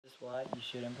why you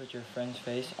shouldn't put your friend's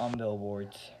face on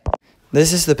billboards.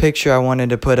 This is the picture I wanted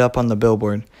to put up on the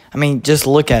billboard. I mean, just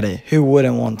look at it. Who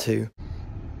wouldn't want to?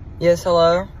 Yes,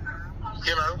 hello?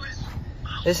 Hello?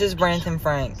 This is Branton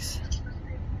Franks.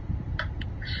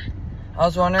 I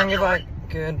was wondering if I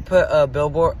could put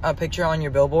a picture on your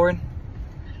billboard.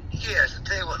 Yes, I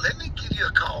tell you what, let me give you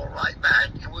a call right back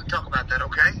and we'll talk about that,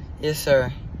 okay? Yes,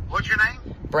 sir. What's your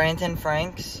name? Branton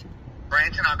Franks.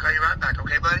 Branton, I'll call you right back,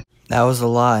 okay, buddy? That was a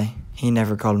lie. He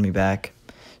never called me back.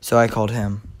 So I called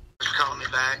him. Thanks for calling me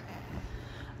back.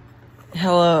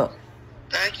 Hello.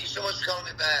 Thank you so much for calling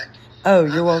me back. Oh,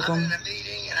 you're welcome. I'm in a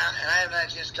meeting and I haven't had a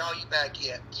chance to call you back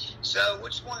yet. So,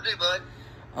 what you want to do, bud?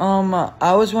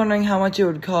 I was wondering how much it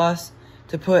would cost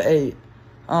to put a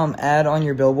ad on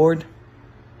your billboard.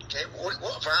 Okay, for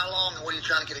how long and what are you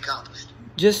trying to get accomplished?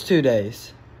 Just 2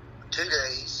 days. 2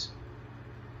 days.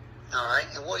 All right,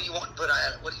 and what do you want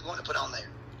to put on there?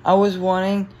 I was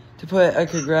wanting to put a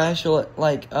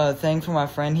thing for my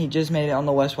friend. He just made it on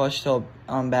the West Washita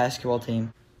basketball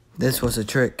team. This was a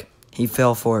trick. He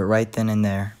fell for it right then and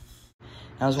there.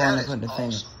 I was wanting to put the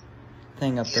awesome.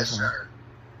 thing up there. Yes, sir.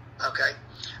 Okay.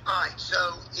 All right,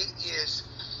 so it is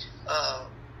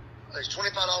it's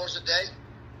 $25 a day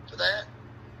for that.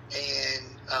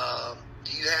 And are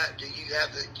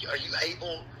you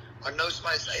able, or know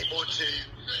somebody's able to,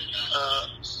 are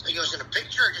you going to send a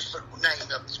picture or just put name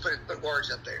up, just put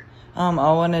words up there? I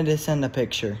wanted to send a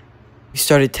picture. We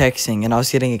started texting and I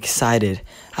was getting excited.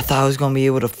 I thought I was going to be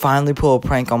able to finally pull a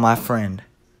prank on my friend.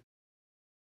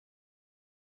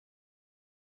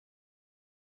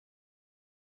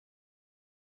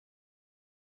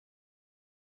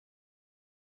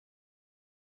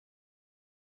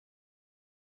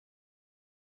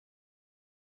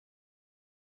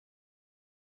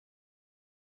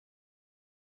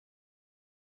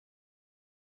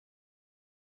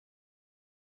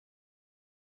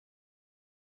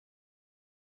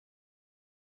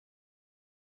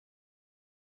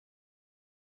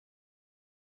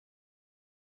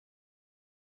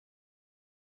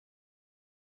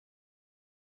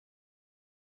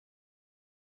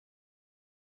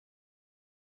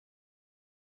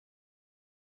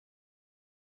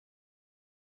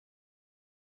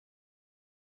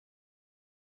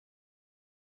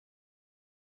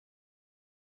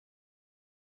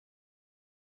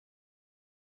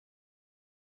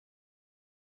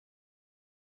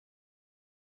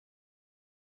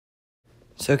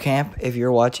 So camp, if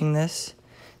you're watching this,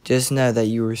 just know that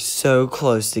you were so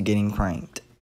close to getting pranked.